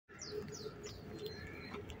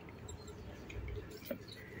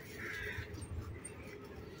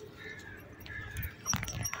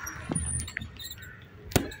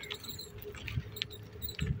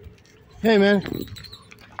Hey man.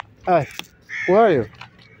 Hi. Where are you?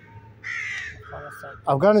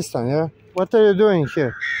 Afghanistan, yeah? What are you doing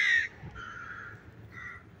here?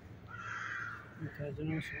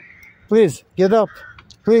 Please, get up.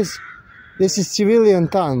 Please. This is civilian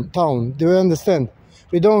town. Do you understand?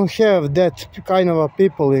 We don't have that kind of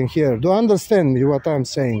people in here. Do you understand me what I'm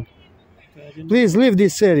saying? Please leave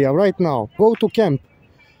this area right now. Go to camp.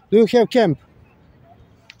 Do you have camp?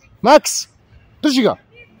 Max! Drži ga!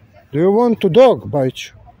 Do you want to dog bite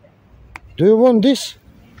you? Do you want this?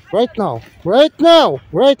 Right now. Right now.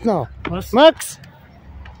 Right now. Max!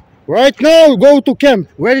 Right now, go to camp.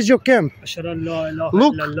 Where is your camp?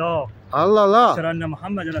 Look. Allah.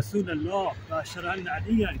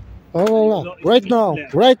 Allah. Right now.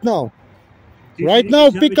 Right now. Right now,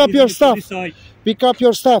 pick up your stuff. Pick up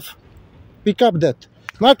your stuff. Pick up that.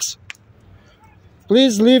 Max,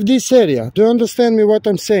 please leave this area. Do you understand me what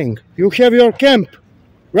I'm saying? You have your camp.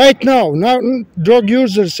 Right now. Now, drug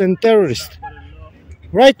users and terrorists.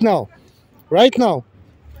 Right now. Right now.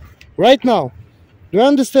 Right now. Do you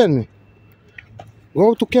understand me?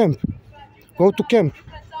 Go to camp. Go to camp.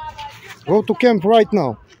 Go to camp right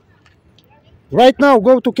now. Right now,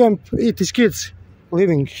 go to camp. It is kids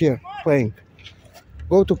living here, playing.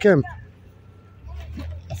 Go to camp.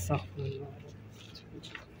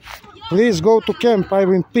 Please go to camp. I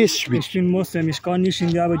will piss you.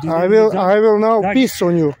 I will now piss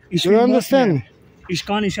on you. Do you understand me?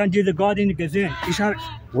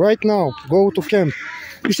 Right now, go to camp.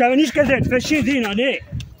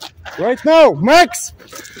 Right now, Max!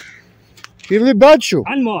 He will bite you.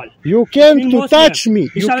 You can't touch me.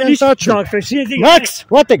 You can't touch me. Max,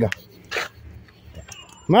 what the?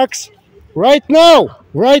 Max, right now.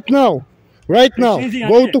 Right now. Right now.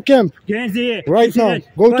 Go to camp. Right now.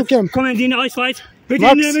 Go to camp. Max,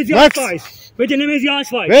 Max.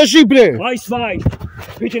 Veži bre.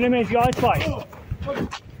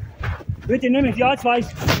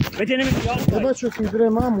 Jebaću ti bre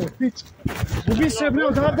mamu, pič. Ubi se bre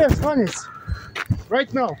odavde, sklanic.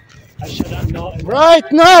 Right now.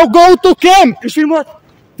 Right now, go to camp.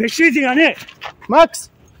 Max,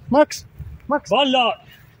 Max, Max.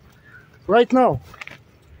 Right now.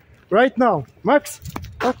 Right now. Max.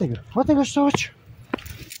 Hvate ga što hoće.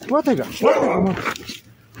 Hvate ga, Max.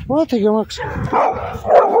 Hvate ga, Max.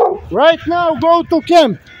 Right now, go to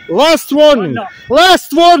camp. Last warning.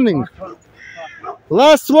 Last warning.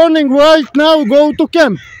 Last warning, right now, go to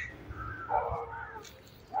camp.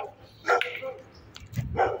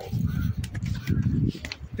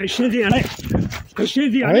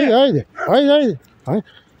 Ajde.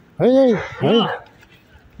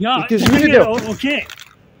 It is video.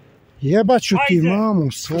 Jebaću ti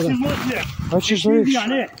mamu sada. Hoćeš da vidiš?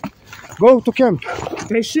 Go to camp.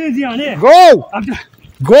 Go!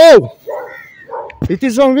 Go! It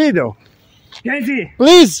is on video.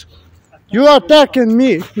 Please! You are attacking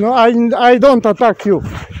me. No, I don't attack you.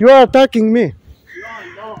 You are attacking me.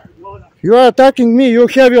 You are attacking me. You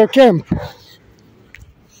have your camp.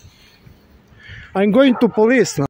 I'm going to police now.